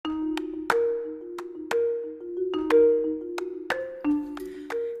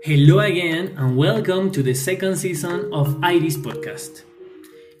Hello again, and welcome to the second season of Iris Podcast.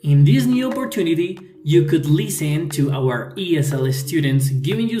 In this new opportunity, you could listen to our ESL students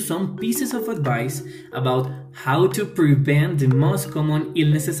giving you some pieces of advice about how to prevent the most common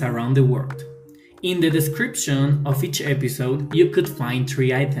illnesses around the world. In the description of each episode, you could find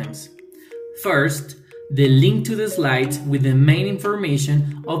 3 items. First, the link to the slides with the main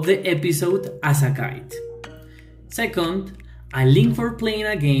information of the episode as a guide. Second, a link for playing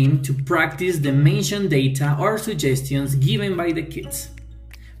a game to practice the mentioned data or suggestions given by the kids.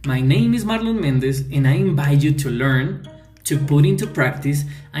 My name is Marlon Mendez and I invite you to learn, to put into practice,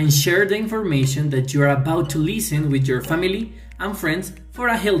 and share the information that you are about to listen with your family and friends for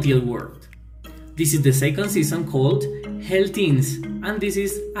a healthier world. This is the second season called Health Teens, and this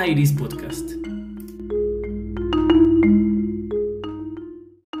is Iris Podcast.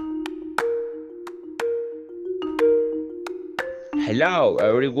 Hello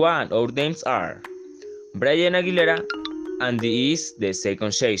everyone, our names are Brian Aguilera, and this is the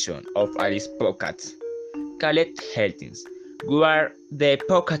second session of Iris Podcast called Health Teens. We are the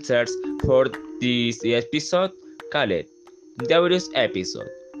podcasters for this episode called Diabetes episode.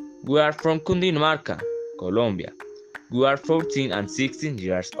 We are from Cundinamarca, Colombia. We are 14 and 16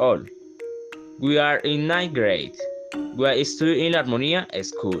 years old. We are in 9th grade. We are studying in La Armonía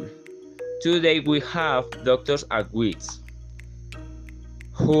School. Today we have Dr. Agwitz,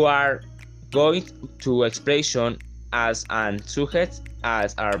 who are going to explain as and subject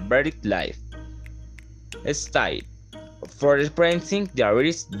as our very life style for preventing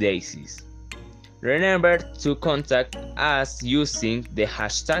diabetes disease. Remember to contact us using the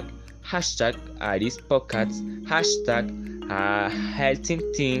hashtag #IrisPodcast,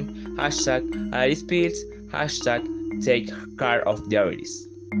 #HealthyTeen, #IrisPills, #Take Care of Diabetes.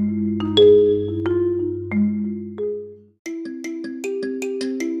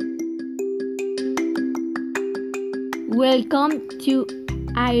 Welcome to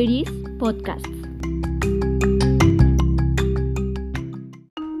Iris Podcast.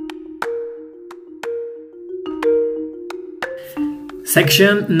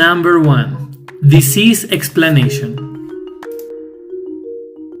 Section number 1. Disease explanation.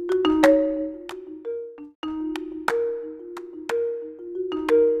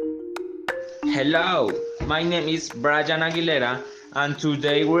 Hello, my name is Brian Aguilera, and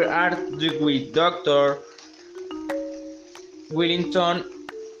today we are with Dr. Wellington,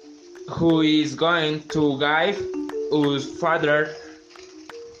 who is going to give us further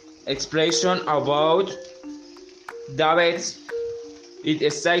explanation about diabetes,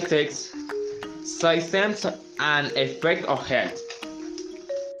 its side effects, symptoms, and effect of health.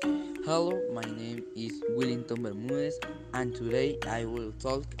 Hello, my name is Wellington Bermudez, and today I will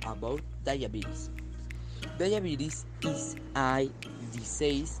talk about diabetes. Diabetes is a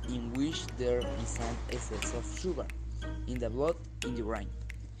disease in which there is an excess of sugar in the blood in the brain.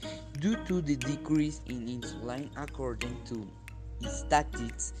 Due to the decrease in insulin, according to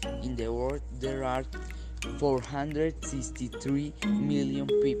statistics in the world, there are 463 million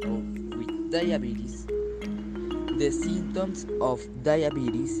people with diabetes. The symptoms of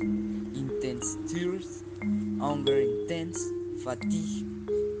diabetes: intense thirst, hunger intense, fatigue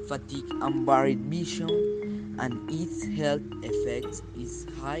and blurred vision, and its health effects is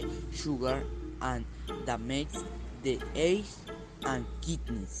high sugar and damage the eyes and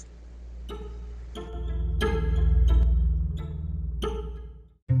kidneys.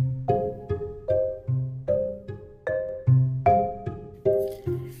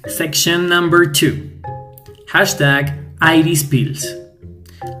 Section number 2. #IrisPills.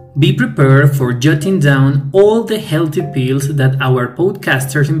 Be prepared for jotting down all the healthy pills that our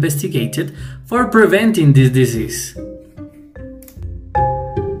podcasters investigated for preventing this disease.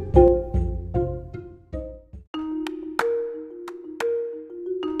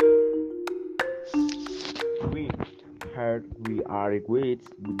 We are with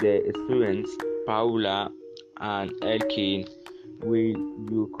the students Paula and Elkin. Will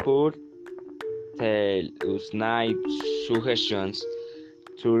you could tell us 9 suggestions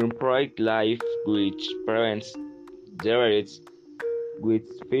to improve life which prevents diabetes with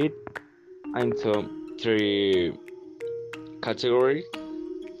fit into 3 categories?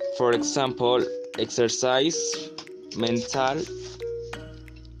 For example, exercise, mental,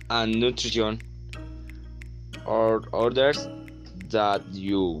 and nutrition, or others that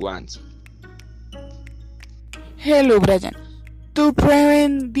you want. Hello, Brian. To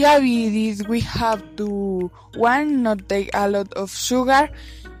prevent diabetes, we have to 1. Not take a lot of sugar,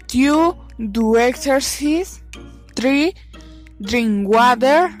 2. Do exercise, 3. Drink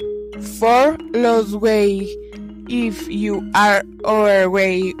water, 4. Lose weight, if you are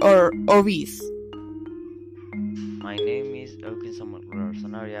overweight or obese. My name is Elkin Samuel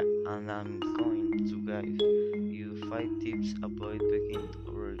Sanaria, and I'm going to give you 5 tips avoid being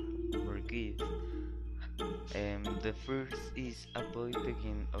overgive. The first is avoid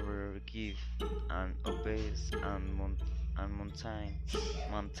being overgive and obese and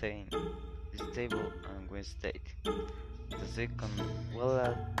maintain stable and good state. The second,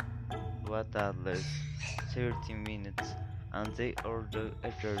 what at least 30 minutes and they order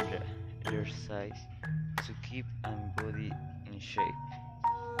exercise to keep body in shape.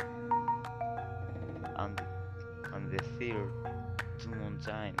 And the third, to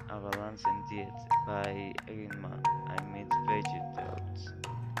maintain a balanced diet by eating meat vegetables.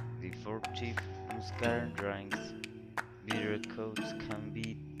 The fourth tip, muscular drinks. Bitter coats can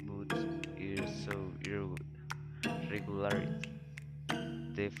be but so irregularity.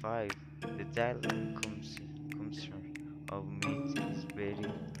 The five, the daily consumption of meat is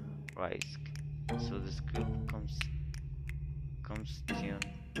very risky, so the school consumption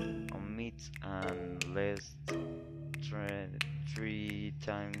of meat and less 3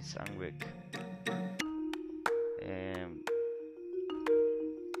 times a week.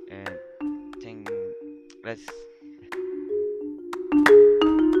 Let's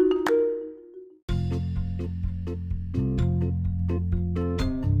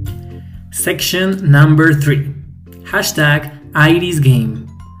Section number 3. Hashtag IrisGame.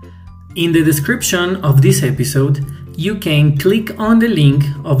 In the description of this episode, you can click on the link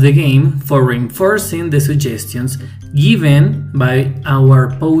of the game for reinforcing the suggestions given by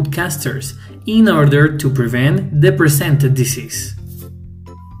our podcasters in order to prevent the presented disease.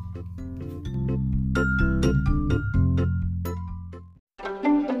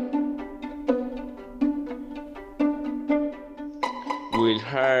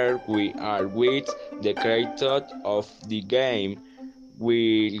 Here we are with the creator of the game.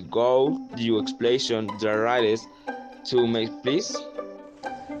 Will go you explain the rights to make, please?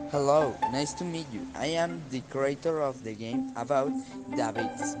 Hello, nice to meet you. I am the creator of the game about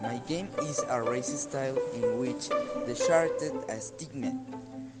diabetes. My game is a race style in which the charted stickmen.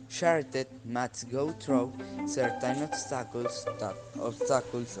 Charted must go through certain obstacles. That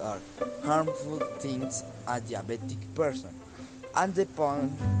obstacles are harmful things a diabetic person. And the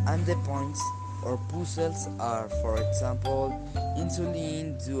points or puzzles are, for example,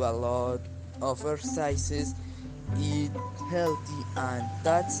 insulin, do a lot of exercises, eat healthy, and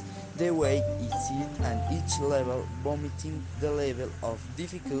that's the way it's it, and each level vomiting the level of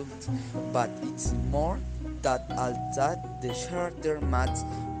difficulty, but it's more that all that the shorter must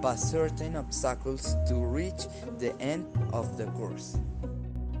pass certain obstacles to reach the end of the course.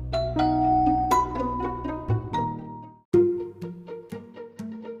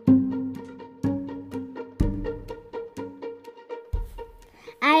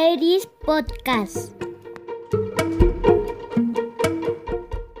 Iris Podcast.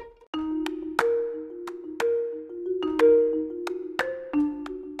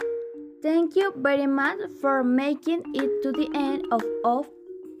 Thank you very much for making it to the end of our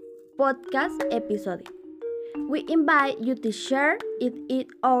podcast episode. We invite you to share it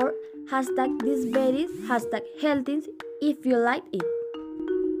or hashtag #thisberries, hashtag healthy if you like it.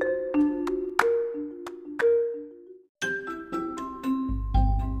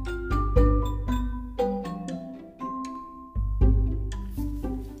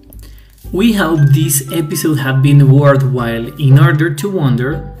 We hope this episode have been worthwhile in order to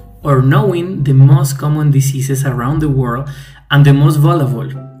wonder or knowing the most common diseases around the world and the most vulnerable,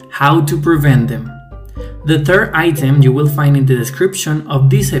 how to prevent them. The third item you will find in the description of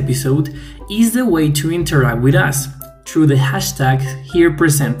this episode is the way to interact with us through the hashtags here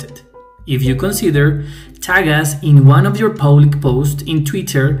presented. If you consider, tag us in one of your public posts in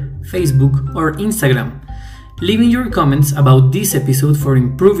Twitter, Facebook, or Instagram, leaving your comments about this episode for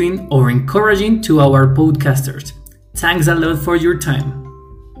improving or encouraging to our podcasters. Thanks a lot for your time.